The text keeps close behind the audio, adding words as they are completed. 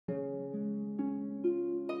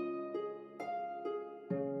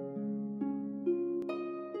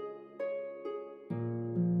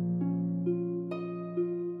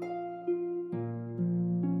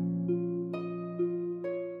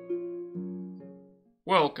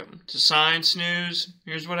Welcome to Science News.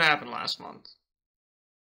 Here's what happened last month.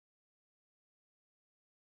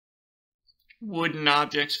 Wooden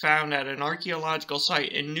objects found at an archaeological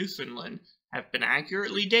site in Newfoundland have been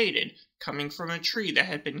accurately dated, coming from a tree that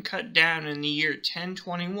had been cut down in the year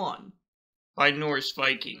 1021 by Norse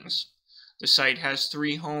Vikings. The site has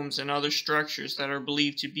 3 homes and other structures that are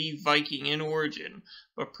believed to be Viking in origin,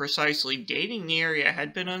 but precisely dating the area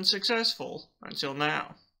had been unsuccessful until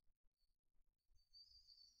now.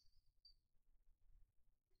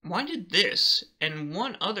 Why did this and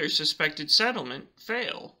one other suspected settlement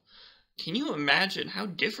fail? Can you imagine how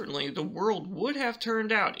differently the world would have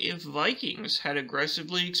turned out if Vikings had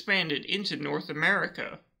aggressively expanded into North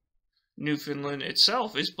America? Newfoundland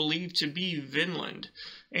itself is believed to be Vinland,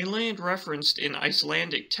 a land referenced in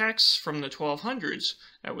Icelandic texts from the 1200s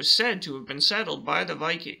that was said to have been settled by the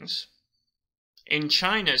Vikings. In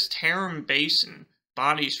China's Tarim Basin,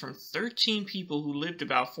 bodies from 13 people who lived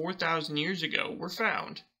about 4,000 years ago were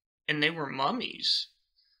found, and they were mummies.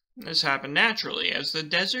 This happened naturally, as the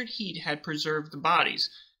desert heat had preserved the bodies,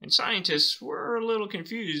 and scientists were a little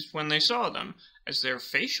confused when they saw them, as their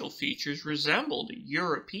facial features resembled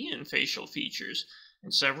European facial features,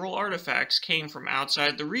 and several artifacts came from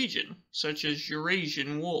outside the region, such as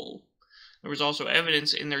Eurasian wool. There was also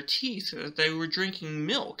evidence in their teeth that they were drinking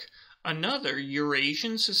milk, another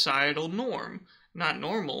Eurasian societal norm, not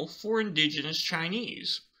normal for indigenous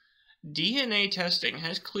Chinese. DNA testing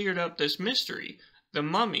has cleared up this mystery. The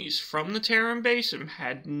mummies from the Tarim Basin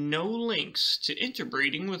had no links to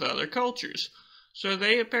interbreeding with other cultures, so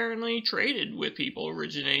they apparently traded with people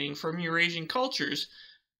originating from Eurasian cultures,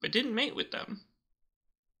 but didn't mate with them.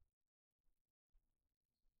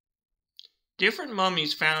 Different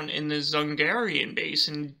mummies found in the Zungarian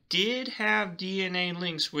Basin did have DNA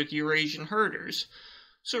links with Eurasian herders,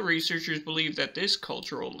 so researchers believe that this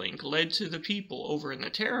cultural link led to the people over in the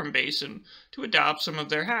Tarim Basin to adopt some of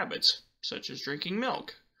their habits, such as drinking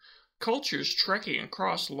milk. Cultures trekking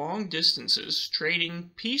across long distances,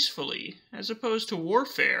 trading peacefully as opposed to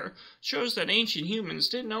warfare, shows that ancient humans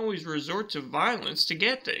didn't always resort to violence to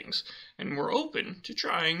get things, and were open to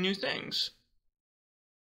trying new things.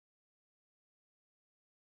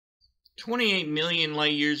 28 million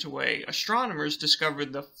light years away, astronomers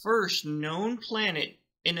discovered the first known planet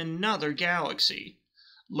in another galaxy.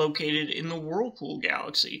 Located in the Whirlpool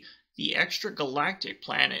Galaxy, the extragalactic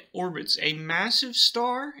planet orbits a massive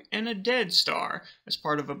star and a dead star as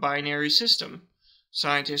part of a binary system.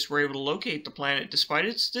 Scientists were able to locate the planet despite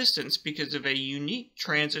its distance because of a unique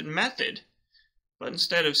transit method. But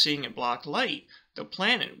instead of seeing it block light, the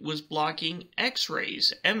planet was blocking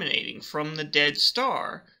X-rays emanating from the dead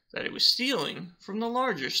star that it was stealing from the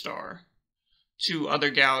larger star. 2 other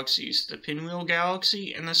galaxies, the Pinwheel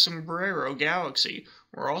Galaxy and the Sombrero Galaxy,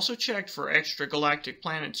 were also checked for extragalactic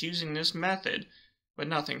planets using this method, but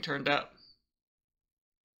nothing turned up.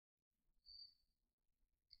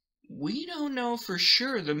 We don't know for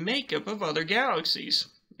sure the makeup of other galaxies.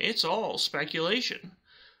 It's all speculation.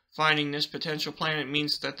 Finding this potential planet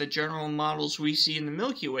means that the general models we see in the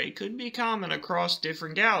Milky Way could be common across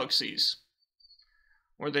different galaxies.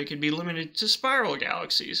 Or they could be limited to spiral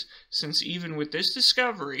galaxies, since even with this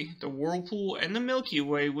discovery, the Whirlpool and the Milky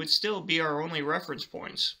Way would still be our only reference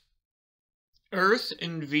points. Earth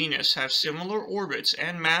and Venus have similar orbits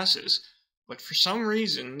and masses, but for some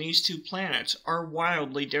reason these 2 planets are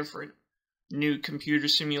wildly different. New computer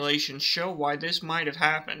simulations show why this might have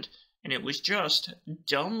happened, and it was just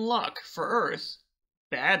dumb luck for Earth,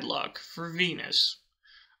 bad luck for Venus.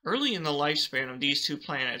 Early in the lifespan of these 2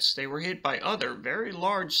 planets, they were hit by other, very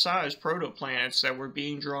large-sized protoplanets that were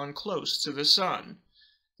being drawn close to the Sun.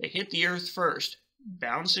 They hit the Earth first,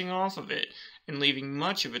 bouncing off of it, and leaving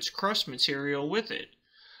much of its crust material with it.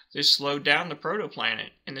 This slowed down the protoplanet,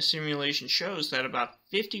 and the simulation shows that about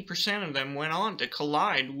 50% of them went on to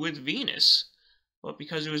collide with Venus. But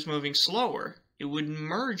because it was moving slower, it would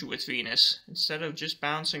merge with Venus, instead of just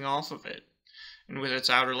bouncing off of it. And with its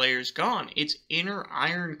outer layers gone, its inner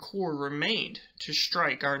iron core remained to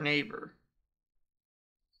strike our neighbor.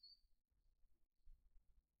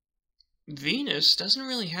 Venus doesn't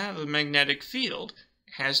really have a magnetic field,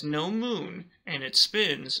 it has no moon, and it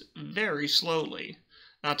spins very slowly.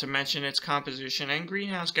 Not to mention its composition and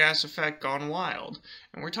greenhouse gas effect gone wild,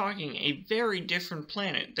 and we're talking a very different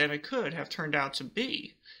planet than it could have turned out to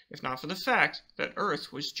be, if not for the fact that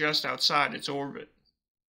Earth was just outside its orbit.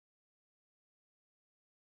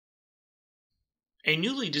 A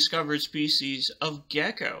newly discovered species of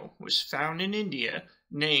gecko was found in India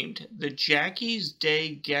named the Jackie's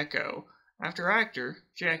Day gecko, after actor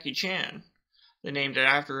Jackie Chan. They named it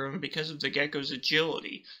after him because of the gecko's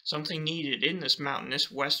agility, something needed in this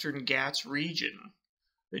mountainous Western Ghats region.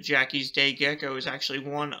 The Jackie's day gecko is actually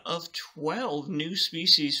one of 12 new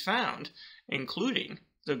species found, including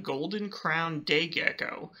the golden crowned day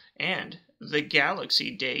gecko and the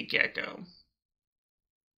galaxy day gecko.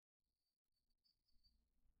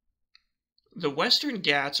 The Western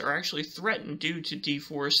Ghats are actually threatened due to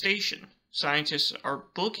deforestation. Scientists are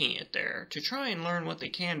booking it there to try and learn what they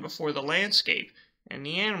can before the landscape and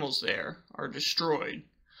the animals there are destroyed.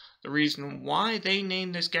 The reason why they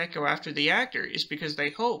named this gecko after the actor is because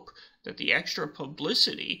they hope that the extra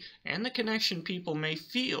publicity and the connection people may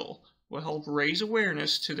feel will help raise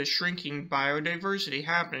awareness to the shrinking biodiversity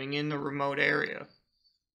happening in the remote area.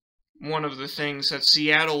 One of the things that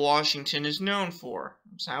Seattle, Washington is known for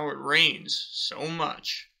is how it rains so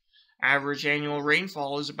much. Average annual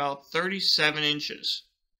rainfall is about 37 inches.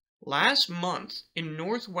 Last month, in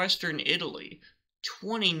northwestern Italy,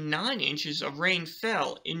 29 inches of rain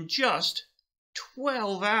fell in just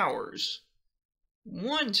 12 hours.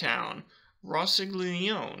 One town,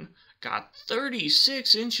 Rossiglione, got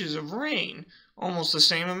 36 inches of rain, almost the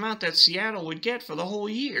same amount that Seattle would get for the whole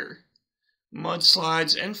year.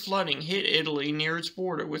 Mudslides and flooding hit Italy near its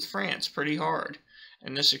border with France pretty hard,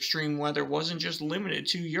 and this extreme weather wasn't just limited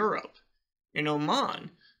to Europe. In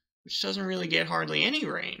Oman, which doesn't really get hardly any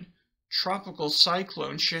rain, tropical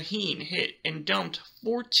cyclone Shaheen hit and dumped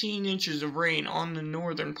 14 inches of rain on the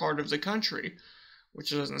northern part of the country, which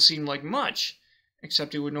doesn't seem like much,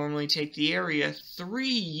 except it would normally take the area 3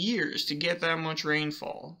 years to get that much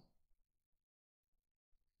rainfall.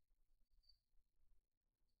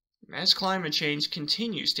 As climate change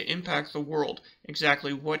continues to impact the world,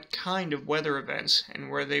 exactly what kind of weather events and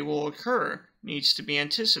where they will occur needs to be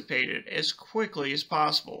anticipated as quickly as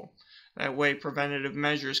possible. That way, preventative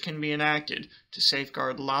measures can be enacted to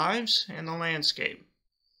safeguard lives and the landscape.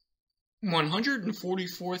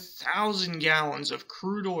 144,000 gallons of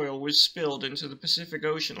crude oil was spilled into the Pacific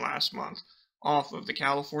Ocean last month, off of the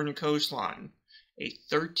California coastline. A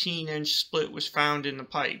 13-inch split was found in the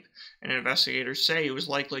pipe, and investigators say it was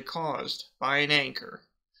likely caused by an anchor.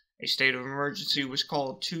 A state of emergency was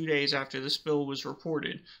called 2 days after the spill was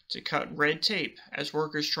reported to cut red tape as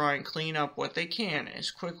workers try and clean up what they can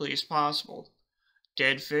as quickly as possible.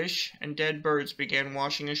 Dead fish and dead birds began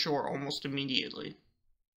washing ashore almost immediately.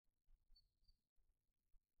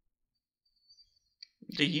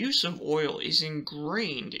 The use of oil is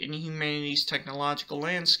ingrained in humanity's technological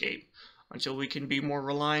landscape until we can be more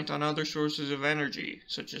reliant on other sources of energy,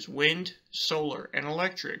 such as wind, solar, and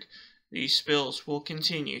electric. These spills will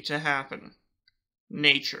continue to happen.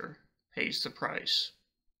 Nature pays the price.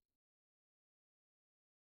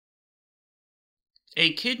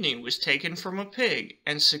 A kidney was taken from a pig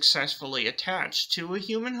and successfully attached to a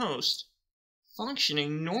human host,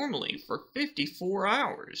 functioning normally for 54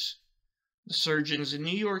 hours. The surgeons in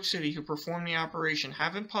New York City who performed the operation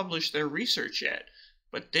haven't published their research yet,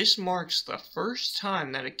 but this marks the first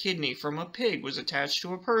time that a kidney from a pig was attached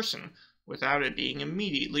to a person without it being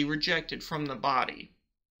immediately rejected from the body.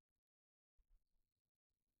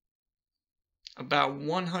 About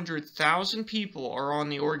 100,000 people are on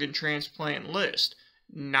the organ transplant list.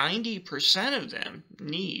 90% of them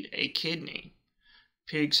need a kidney.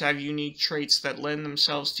 Pigs have unique traits that lend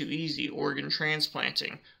themselves to easy organ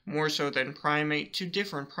transplanting, more so than primate to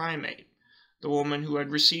different primate. The woman who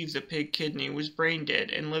had received the pig kidney was brain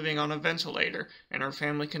dead and living on a ventilator, and her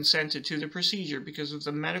family consented to the procedure because of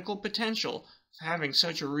the medical potential of having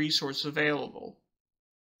such a resource available.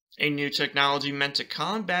 A new technology meant to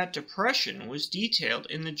combat depression was detailed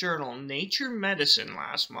in the journal Nature Medicine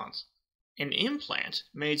last month. An implant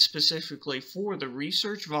made specifically for the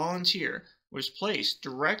research volunteer was placed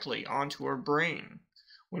directly onto her brain.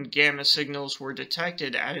 When gamma signals were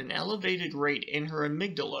detected at an elevated rate in her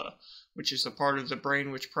amygdala, which is the part of the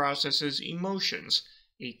brain which processes emotions,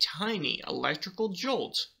 a tiny electrical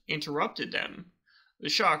jolt interrupted them. The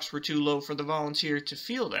shocks were too low for the volunteer to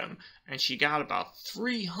feel them, and she got about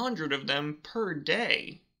 300 of them per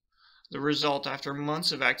day. The result after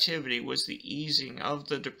months of activity was the easing of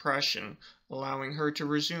the depression, allowing her to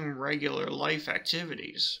resume regular life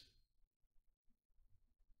activities.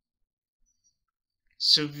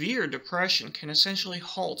 Severe depression can essentially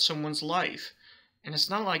halt someone's life, and it's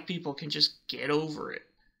not like people can just get over it.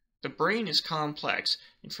 The brain is complex,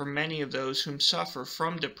 and for many of those whom suffer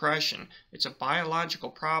from depression, it's a biological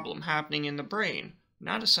problem happening in the brain,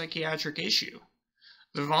 not a psychiatric issue.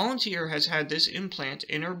 The volunteer has had this implant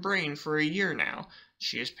in her brain for a year now.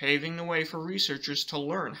 She is paving the way for researchers to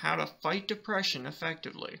learn how to fight depression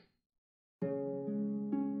effectively.